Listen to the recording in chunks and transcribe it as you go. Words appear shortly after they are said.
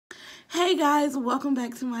Hey guys, welcome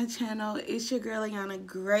back to my channel. It's your girl Ayana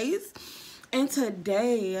Grace, and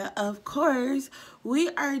today, of course, we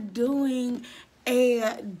are doing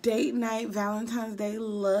a date night Valentine's Day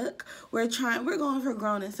look. We're going for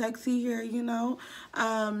grown and sexy here, you know.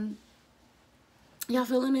 Y'all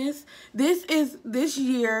feeling this? This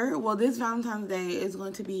Valentine's Day is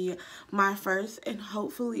going to be my first and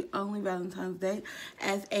hopefully only Valentine's Day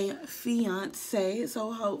as a fiance.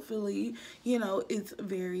 So hopefully, you know, it's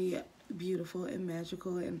very beautiful and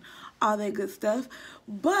magical and all that good stuff.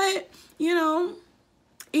 But, you know,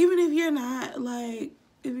 even if you're not, like,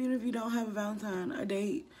 even if you don't have a Valentine, a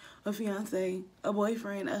date, a fiance, a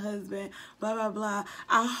boyfriend, a husband, blah, blah, blah,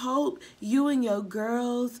 I hope you and your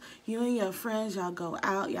girls, you and your friends, y'all go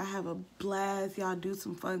out, y'all have a blast, y'all do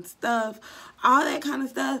some fun stuff, all that kind of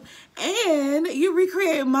stuff, and you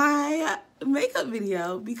recreate my makeup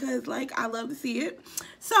video because, like, I love to see it.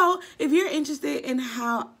 So if you're interested in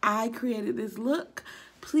how I created this look,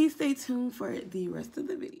 please stay tuned for the rest of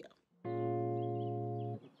the video.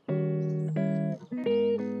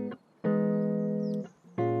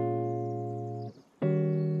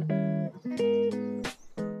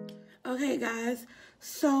 Okay guys,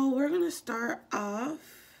 so we're gonna start off,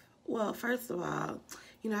 well, first of all,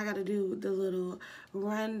 you know, I gotta do the little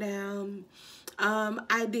rundown.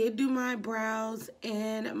 I did do my brows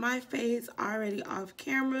and my face already off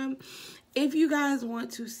camera. If you guys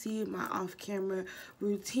want to see my off camera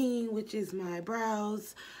routine, which is my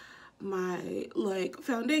brows, my like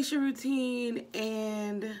foundation routine,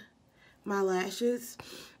 and my lashes,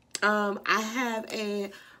 I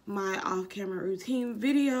have my off-camera routine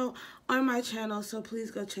video on my channel, so please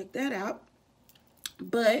go check that out.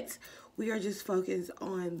 But we are just focused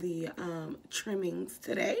on the trimmings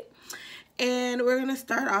today, and we're gonna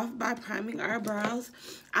start off by priming our brows.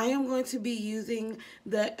 I am going to be using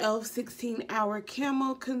the e.l.f. 16-Hour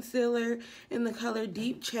Camo Concealer in the color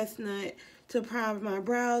Deep Chestnut to prime my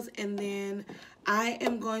brows, and then I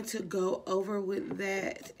am going to go over with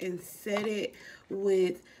that and set it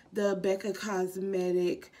with the Becca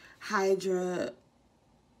Cosmetic Hydra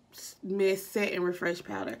Mist Set and Refresh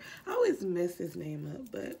Powder. I always mess his name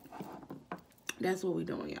up, but that's what we're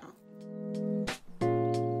doing, y'all.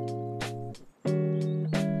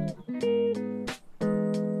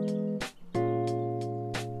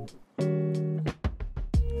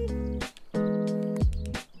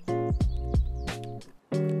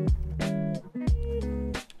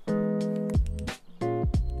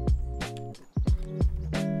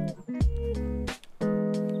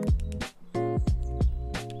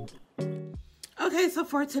 Okay, so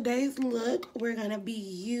for today's look, we're going to be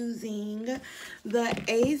using the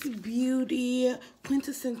Ace Beauty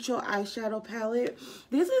Quintessential Eyeshadow Palette.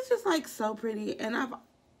 This is just like so pretty, and I've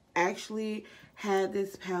actually had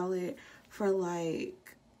this palette for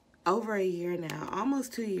like over a year now,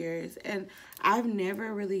 almost 2 years, and I've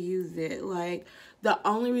never really used it. Like, the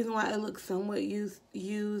only reason why it looks somewhat used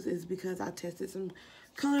is because I tested some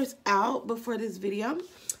colors out before this video.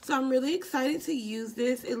 So I'm really excited to use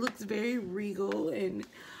this. It looks very regal and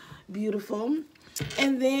beautiful.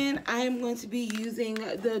 And then I am going to be using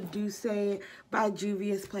the Douce by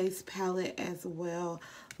Juvia's Place palette as well.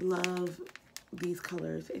 Love these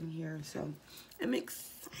colors in here, so I'm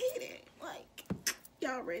excited. Like,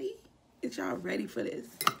 y'all ready? Is y'all ready for this?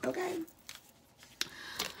 Okay.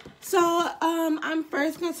 So, I'm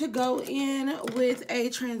first going to go in with a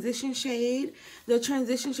transition shade. The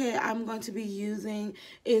transition shade I'm going to be using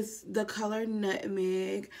is the color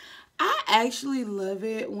Nutmeg. I actually love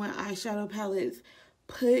it when eyeshadow palettes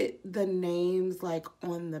put the names like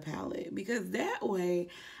on the palette, because that way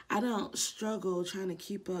I don't struggle trying to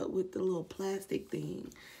keep up with the little plastic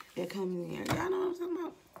thing that comes in here. Y'all know what I'm talking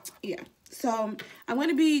about? Yeah. So I'm going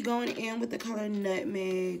to be going in with the color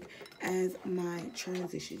Nutmeg as my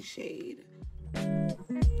transition shade.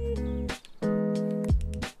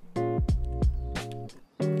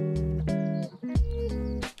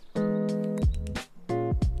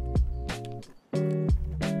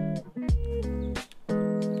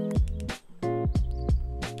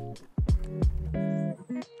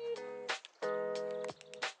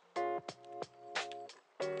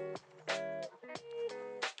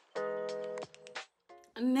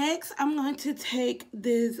 Next, I'm going to take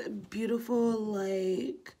this beautiful,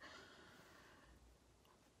 like,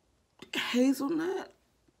 hazelnut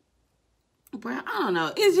brown. I don't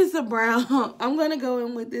know. It's just a brown. I'm going to go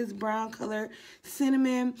in with this brown color,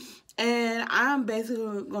 Cinnamon, and I'm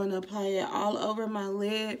basically going to apply it all over my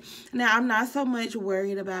lid. Now, I'm not so much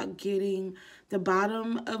worried about getting the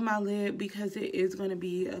bottom of my lid because it is going to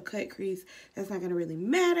be a cut crease. That's not going to really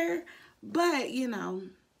matter, but, you know,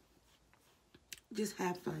 just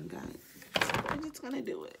have fun, guys. We're just gonna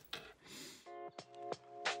do it.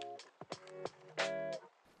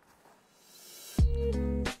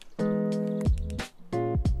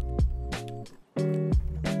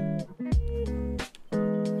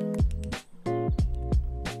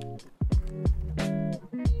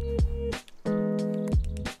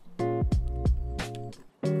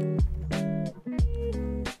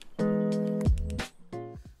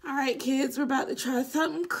 All right, kids, we're about to try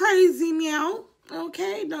something crazy now.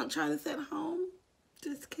 Okay, don't try this at home.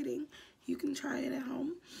 Just kidding. You can try it at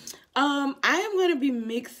home. I am going to be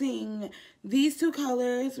mixing these two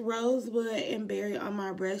colors, rosewood and berry, on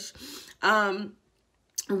my brush. One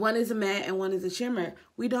is a matte and one is a shimmer.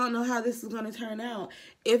 We don't know how this is going to turn out.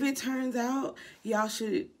 If it turns out, y'all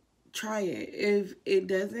should try it. If it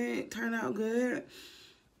doesn't turn out good,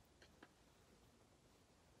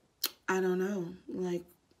 I don't know. Like,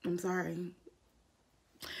 I'm sorry.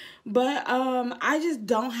 But I just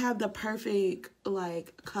don't have the perfect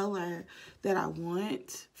like color that I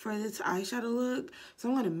want for this eyeshadow look. So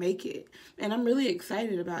I'm going to make it. And I'm really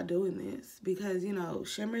excited about doing this because, you know,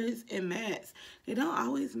 shimmers and mattes, they don't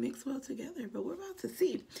always mix well together, but we're about to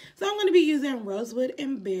see. So I'm going to be using rosewood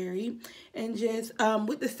and berry, and just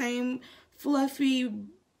with the same fluffy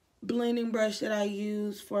blending brush that I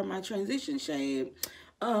use for my transition shade.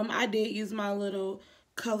 I did use my little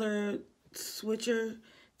color switcher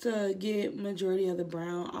to get majority of the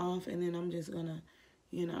brown off, and then I'm just gonna,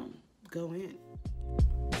 you know, go in.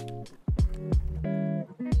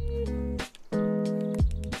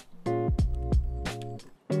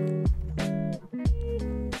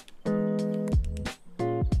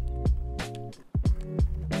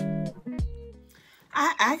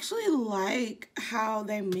 I actually like how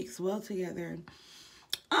they mix well together.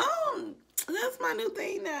 That's my new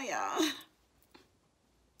thing now, y'all.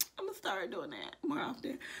 I'm gonna start doing that more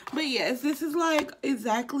often. But yes, this is like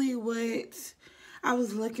exactly what I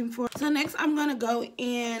was looking for. So next I'm gonna go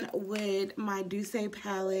in with my Douce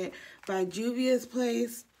palette by Juvia's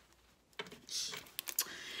Place.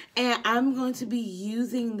 And I'm going to be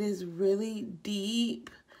using this really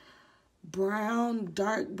deep brown,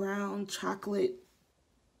 dark brown chocolate.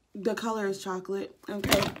 The color is chocolate,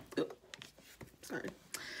 okay? Oops. Sorry.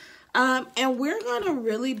 And we're gonna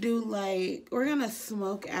really do like, we're gonna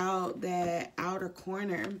smoke out that outer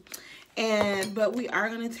corner, but we are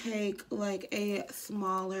gonna take like a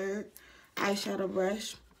smaller eyeshadow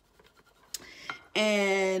brush,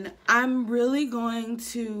 and I'm really going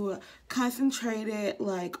to concentrate it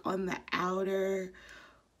like on the outer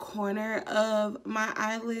corner of my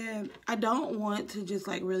eyelid. I don't want to just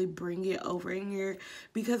like really bring it over in here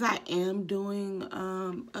because I am doing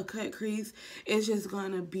a cut crease. It's just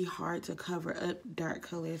gonna be hard to cover up dark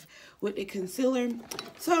colors with the concealer.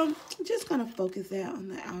 So I'm just gonna focus that on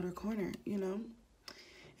the outer corner, you know,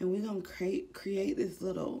 and we're gonna create this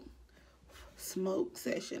little smoke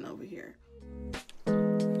session over here.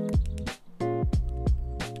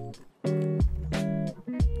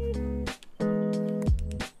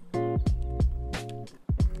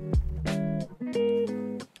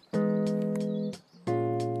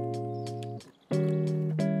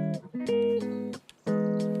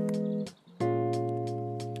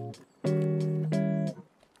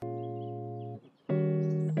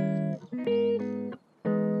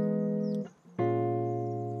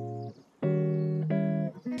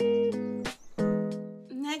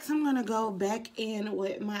 Next, I'm going to go back in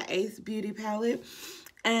with my Ace Beauty palette,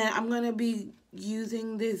 and I'm going to be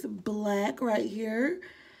using this black right here.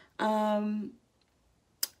 I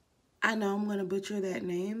know I'm going to butcher that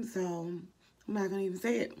name, so I'm not going to even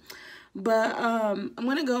say it. But I'm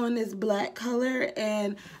going to go in this black color,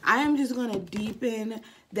 and I am just going to deepen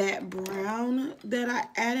that brown that I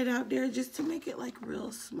added out there just to make it like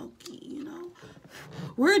real smoky, you know.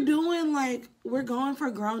 We're doing like, we're going for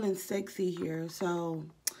grown and sexy here, so,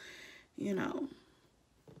 you know,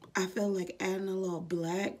 I feel like adding a little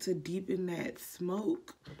black to deepen that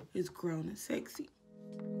smoke is grown and sexy.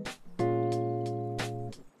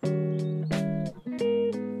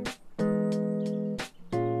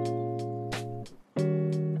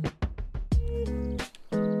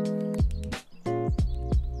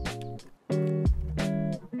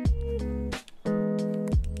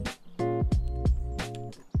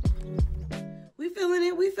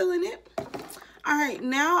 We feeling it. All right,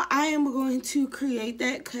 now I am going to create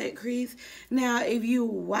that cut crease. Now, if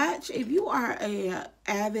you are a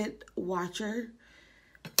avid watcher,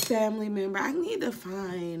 family member, I need to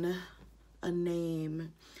find a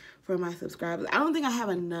name for my subscribers. I don't think I have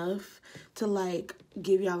enough to like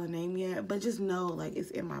give y'all a name yet, but just know like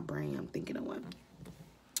it's in my brain. I'm thinking of one.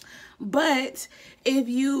 But if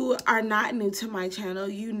you are not new to my channel,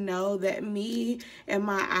 you know that me and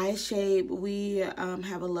my eye shape, we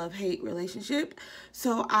have a love-hate relationship.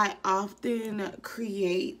 So I often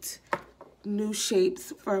create new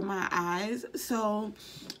shapes for my eyes. So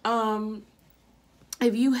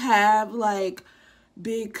if you have like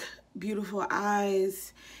big, beautiful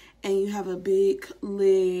eyes and you have a big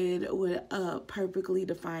lid with a perfectly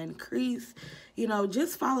defined crease, you know,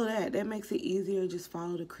 just follow that. That makes it easier. Just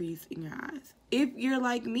follow the crease in your eyes. If you're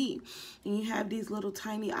like me and you have these little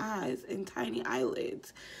tiny eyes and tiny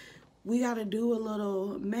eyelids, we got to do a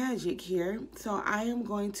little magic here. So I am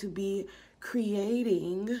going to be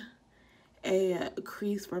creating a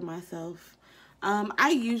crease for myself. I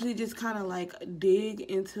usually just kind of like dig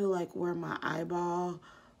into like where my eyeball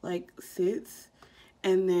like sits,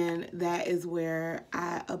 and then that is where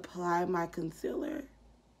I apply my concealer.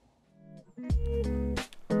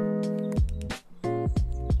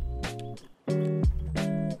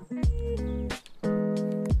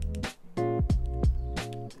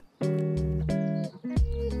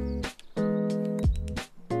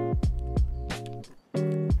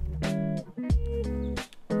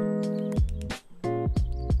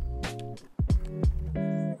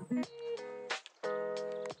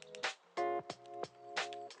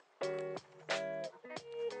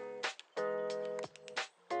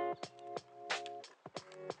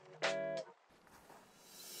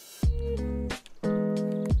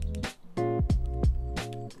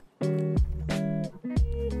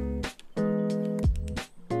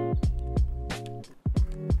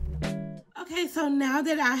 Okay, so now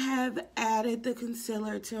that I have added the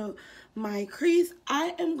concealer to my crease,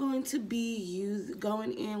 I am going to be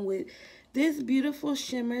going in with this beautiful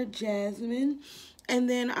shimmer Jasmine, and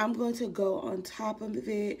then I'm going to go on top of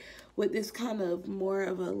it with this kind of more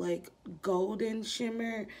of a like golden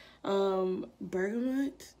shimmer,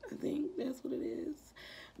 bergamot. I think that's what it is.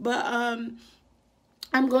 But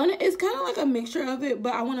it's kind of like a mixture of it,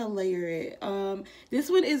 but I want to layer it. This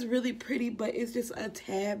one is really pretty, but it's just a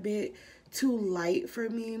tad bit too light for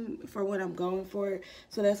me for what I'm going for.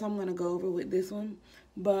 So that's why I'm going to go over with this one.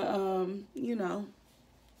 But, you know,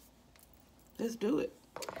 let's do it.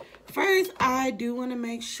 First, I do want to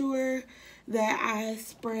make sure that I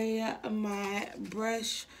spray my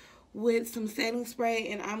brush with some setting spray,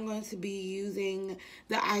 and I'm going to be using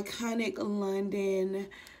the iconic London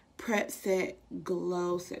Prep Set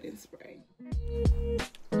Glow Setting Spray.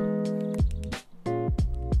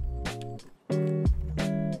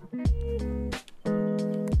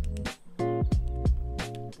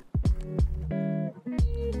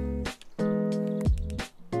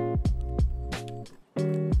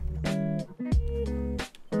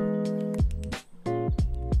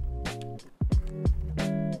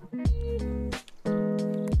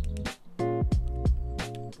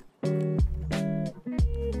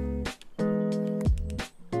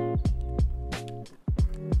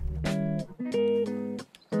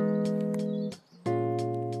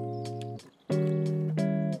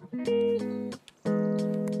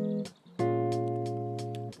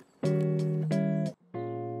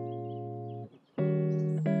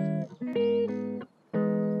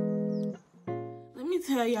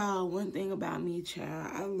 Tell y'all one thing about me,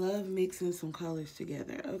 child. I love mixing some colors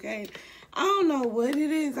together, okay? I don't know what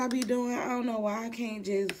it is I be doing. I don't know why I can't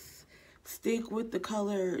just stick with the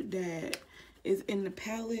color that is in the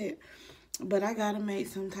palette, but I gotta make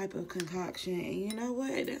some type of concoction, and you know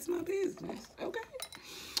what? That's my business, okay?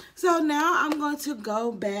 So now I'm going to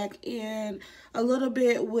go back in a little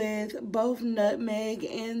bit with both nutmeg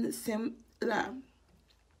and cinnamon.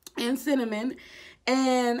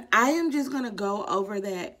 And I am just going to go over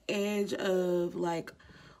that edge of like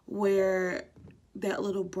where that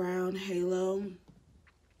little brown halo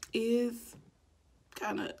is,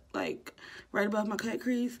 kind of like right above my cut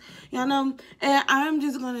crease, you know. And I'm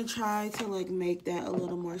just going to try to like make that a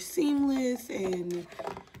little more seamless and,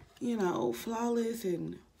 you know, flawless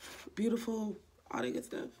and beautiful, all that good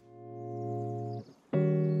stuff.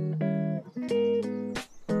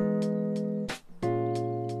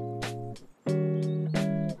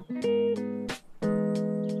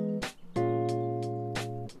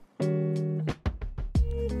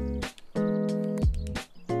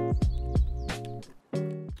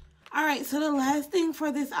 Alright, so the last thing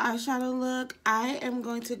for this eyeshadow look, I am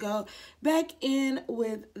going to go back in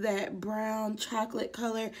with that brown chocolate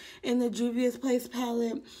color in the Juvia's Place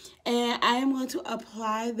palette. And I am going to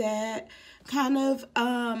apply that kind of,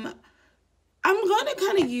 I'm going to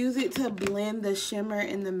kind of use it to blend the shimmer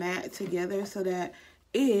and the matte together so that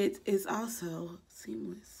it is also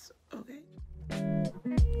seamless, okay?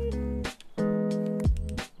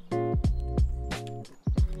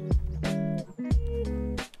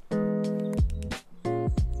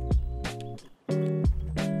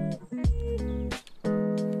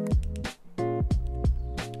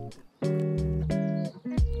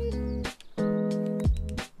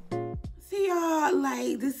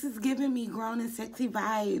 right. This is giving me grown and sexy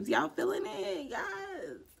vibes. Y'all feeling it?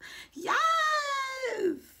 Yes.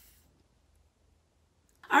 Yes.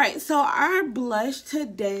 All right, so our blush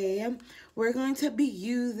today, we're going to be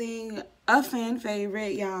using a fan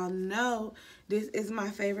favorite. Y'all know this is my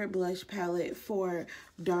favorite blush palette for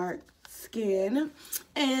dark skin.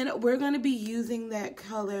 And we're going to be using that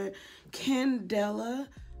color Candela.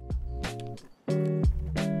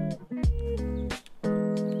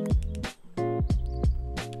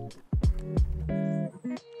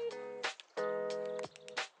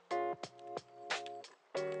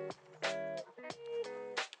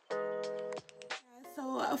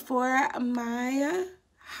 So for my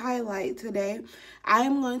highlight today, I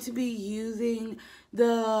am going to be using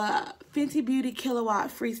the Fenty Beauty Kilowatt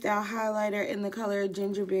Freestyle Highlighter in the color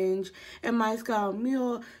Ginger Binge and My Skull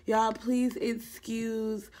Mule. Y'all, please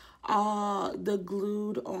excuse all the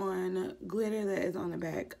glued on glitter that is on the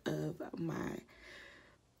back of my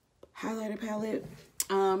highlighter palette.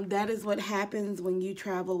 That is what happens when you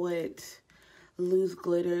travel with loose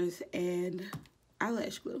glitters and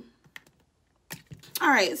eyelash glue. All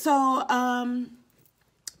right, so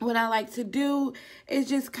what I like to do is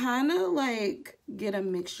just kind of like get a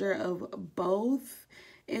mixture of both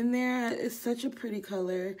in there. It's such a pretty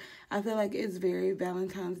color. I feel like it's very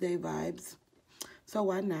Valentine's Day vibes. So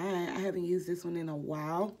why not? I haven't used this one in a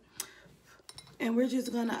while. And we're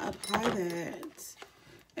just gonna apply that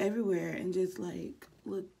everywhere and just like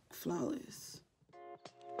look flawless.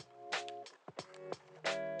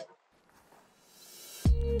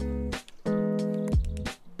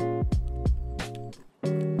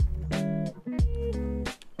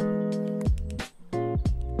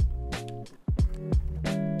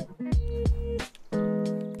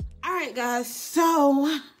 Guys, so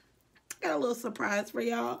I got a little surprise for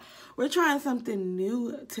y'all. We're trying something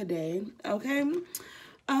new today, okay?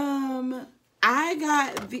 I'm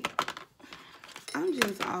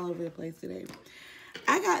just all over the place today.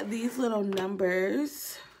 I got these little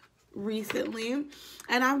numbers recently,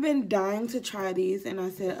 and I've been dying to try these, and I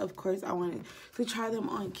said, of course, I wanted to try them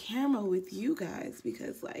on camera with you guys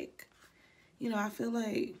because, like, you know, I feel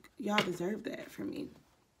like y'all deserve that from me.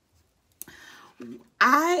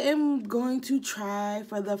 I am going to try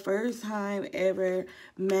for the first time ever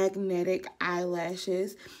magnetic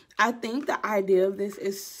eyelashes. I think the idea of this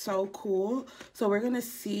is so cool. So we're going to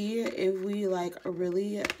see if we like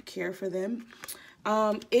really care for them.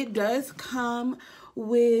 It does come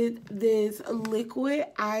with this liquid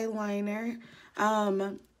eyeliner.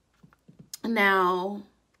 Now,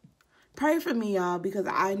 pray for me, y'all, because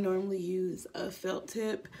I normally use a felt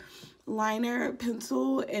tip liner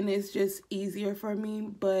pencil and it's just easier for me,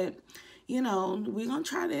 but you know, we're gonna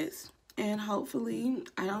try this and hopefully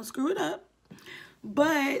I don't screw it up.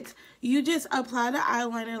 But you just apply the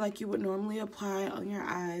eyeliner like you would normally apply on your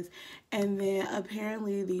eyes, and then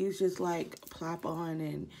apparently these just like plop on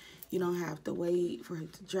and you don't have to wait for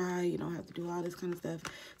it to dry. You don't have to do all this kind of stuff.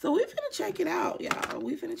 So we finna check it out, y'all.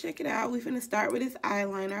 We finna check it out. We finna start with this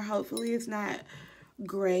eyeliner. Hopefully it's not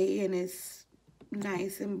gray and it's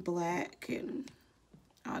nice and black and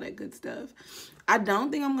all that good stuff. I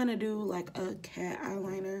don't think I'm gonna do like a cat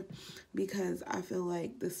eyeliner because I feel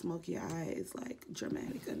like the smoky eye is like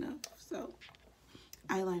dramatic enough. So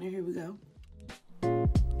eyeliner, here we go.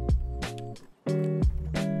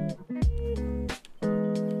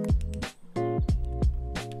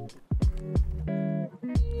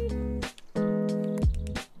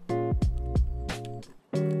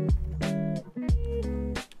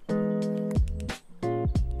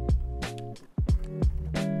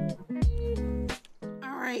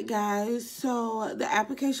 Guys, so the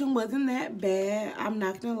application wasn't that bad. I'm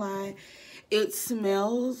not gonna lie. It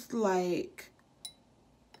smells like,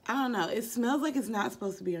 I don't know, it smells like it's not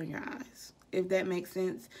supposed to be on your eyes, if that makes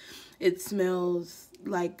sense. It smells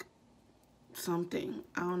like something.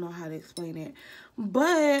 I don't know how to explain it,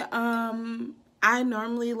 but I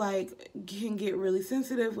normally like can get really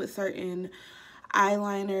sensitive with certain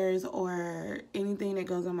eyeliners or anything that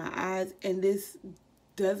goes on my eyes, and this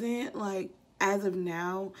doesn't, like, as of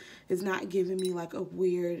now, it's not giving me like a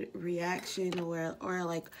weird reaction or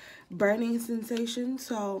like burning sensation.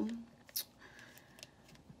 So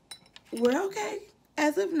we're okay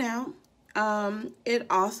as of now. It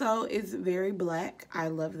also is very black. I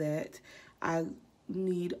love that. I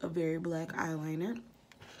need a very black eyeliner.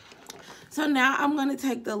 So now I'm going to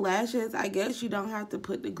take the lashes. I guess you don't have to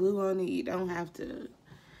put the glue on it. You don't have to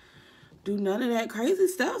do none of that crazy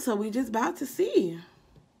stuff. So we just about to see.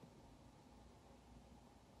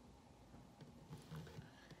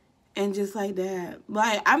 And just like that,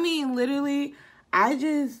 like, I mean, literally, I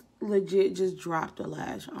just legit just dropped a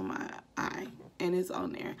lash on my eye and it's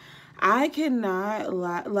on there. I cannot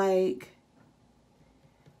like,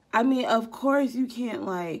 I mean, of course you can't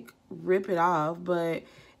like rip it off, but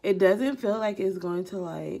it doesn't feel like it's going to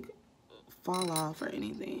like fall off or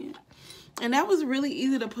anything. And that was really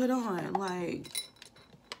easy to put on. Like,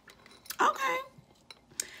 okay.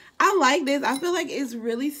 I like this. I feel like it's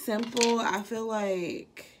really simple. I feel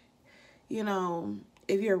like, you know,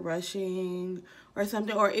 if you're rushing or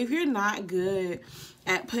something, or if you're not good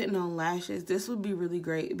at putting on lashes, this would be really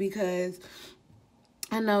great, because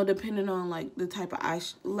I know depending on like the type of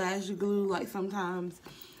lash glue, like sometimes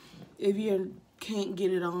if you can't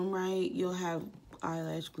get it on right, you'll have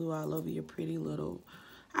eyelash glue all over your pretty little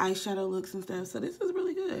eyeshadow looks and stuff. So this is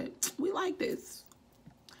really good. We like this.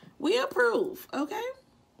 We approve, okay?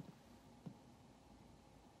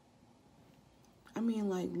 I mean,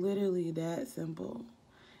 like, literally that simple.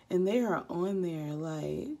 And they are on there,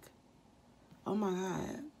 like, oh my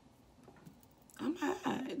God. Oh my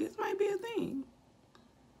God. This might be a thing.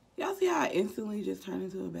 Y'all see how I instantly just turned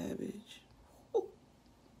into a bad bitch? Ooh.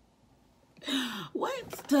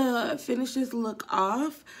 What? To finish this look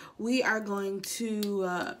off, we are going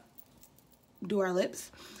to do our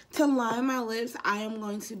lips. To line my lips, I am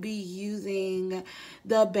going to be using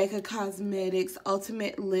the Becca Cosmetics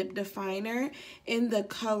Ultimate Lip Definer in the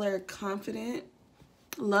color Confident.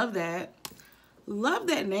 Love that. Love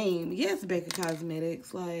that name. Yes, Becca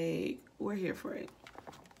Cosmetics. Like, we're here for it.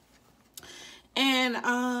 And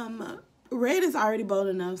red is already bold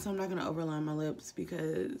enough, so I'm not going to overline my lips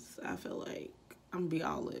because I feel like I'm going to be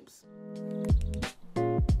all lips.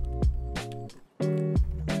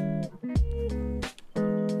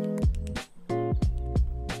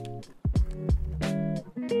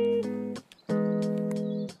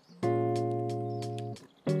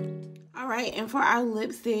 And for our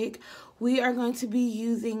lipstick, we are going to be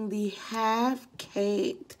using the Half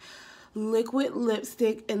Caked liquid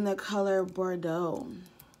lipstick in the color Bordeaux.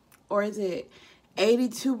 Or is it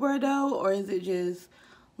 82 Bordeaux, or is it just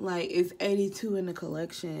like it's 82 in the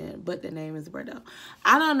collection but the name is Bordeaux?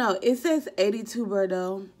 I don't know. It says 82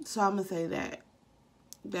 Bordeaux, so I'm gonna say that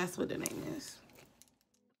that's what the name is.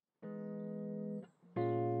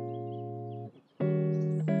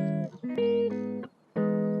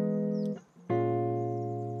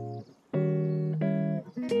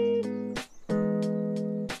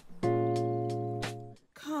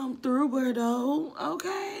 Through Bordeaux,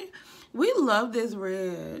 okay? We love this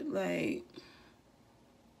red. Like,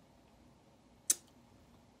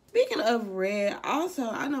 speaking of red, also,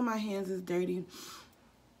 I know my hands is dirty,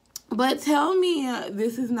 but tell me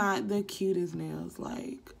this is not the cutest nails.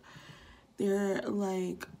 Like,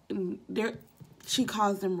 she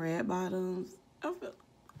calls them red bottoms.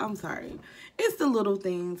 I'm sorry. It's the little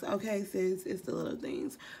things, okay, sis? It's the little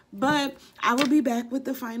things. But I will be back with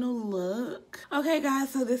the final look. Okay, guys,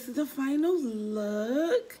 so this is the final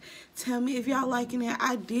look. Tell me if y'all liking it.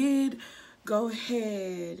 I did go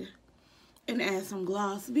ahead and add some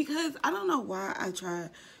gloss because I don't know why I try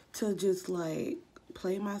to just, like,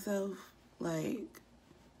 play myself. Like,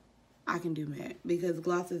 I can do matte because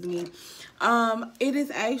gloss is me. It is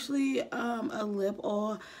actually a lip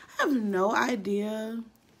oil. I have no idea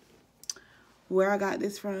where I got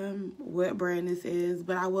this from, what brand this is,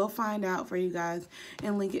 but I will find out for you guys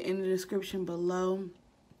and link it in the description below.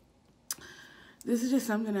 This is just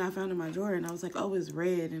something that I found in my drawer, and I was like, oh, it's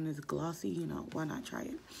red and it's glossy, you know, why not try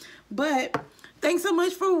it? But thanks so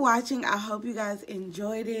much for watching. I hope you guys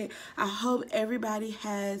enjoyed it. I hope everybody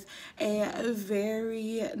has a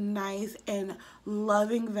very nice and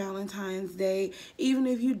loving Valentine's Day. Even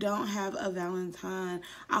if you don't have a Valentine,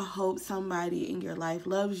 I hope somebody in your life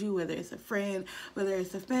loves you, whether it's a friend, whether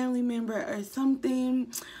it's a family member or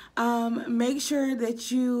something. Make sure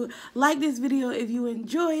that you like this video if you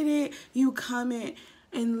enjoyed it. You comment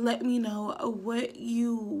and let me know what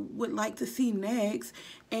you would like to see next,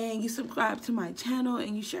 and you subscribe to my channel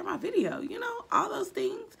and you share my video, you know, all those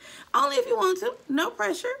things. Only if you want to, no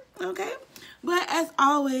pressure, okay? But as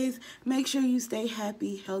always, make sure you stay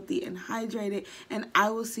happy, healthy, and hydrated, and I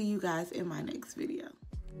will see you guys in my next video.